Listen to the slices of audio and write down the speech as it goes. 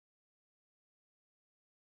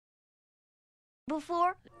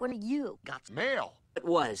Before, when you got Mail. It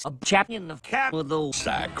was a champion of cat with a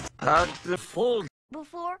sack. The fold.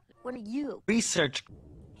 before, when you Research.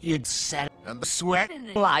 You'd sat And the sweat. in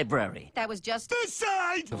the library. that was just The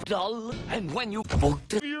side. Dull. And when you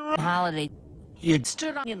booked a holiday, you'd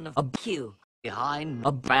stood in a queue behind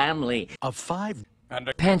a family of 5 and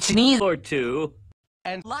a pensionee or 2.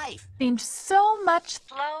 And life seemed so much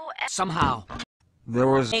slow and somehow there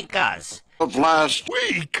was a us Of last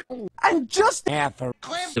week. and just half a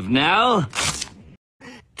clip of now.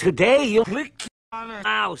 Today you click on a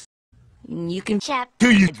mouse. You can chat.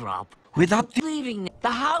 do you drop without leaving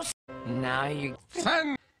the house. Now you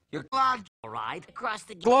send your cloud right across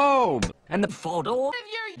the globe, and the photo of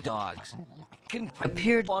your dogs can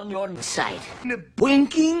appear on your site in the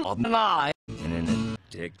blinking of an eye. And in a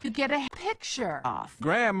tick to get a picture off.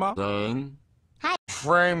 grandma thing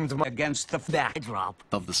framed against the backdrop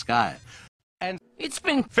of the sky. And it's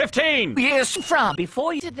been 15 years from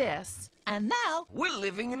before you To this, and now we're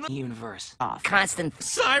living in the universe of constant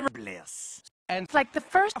cyber bliss. And it's like the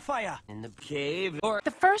first fire in the cave or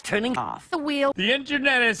the first turning off the wheel, the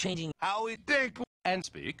internet is changing how we think and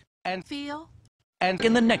speak and feel. and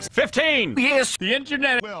in the next 15 years the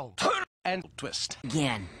internet will turn and twist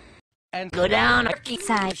again and go down a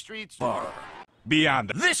side Streets. far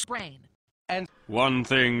beyond this Brain and one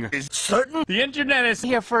thing is certain: the internet is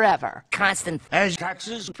here forever. constant as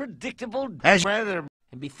taxes, predictable as weather,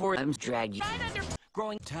 and before I'm drag you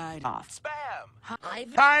growing tide off spam.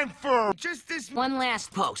 I've Time for just this. one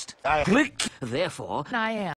last post. Click, therefore. I am.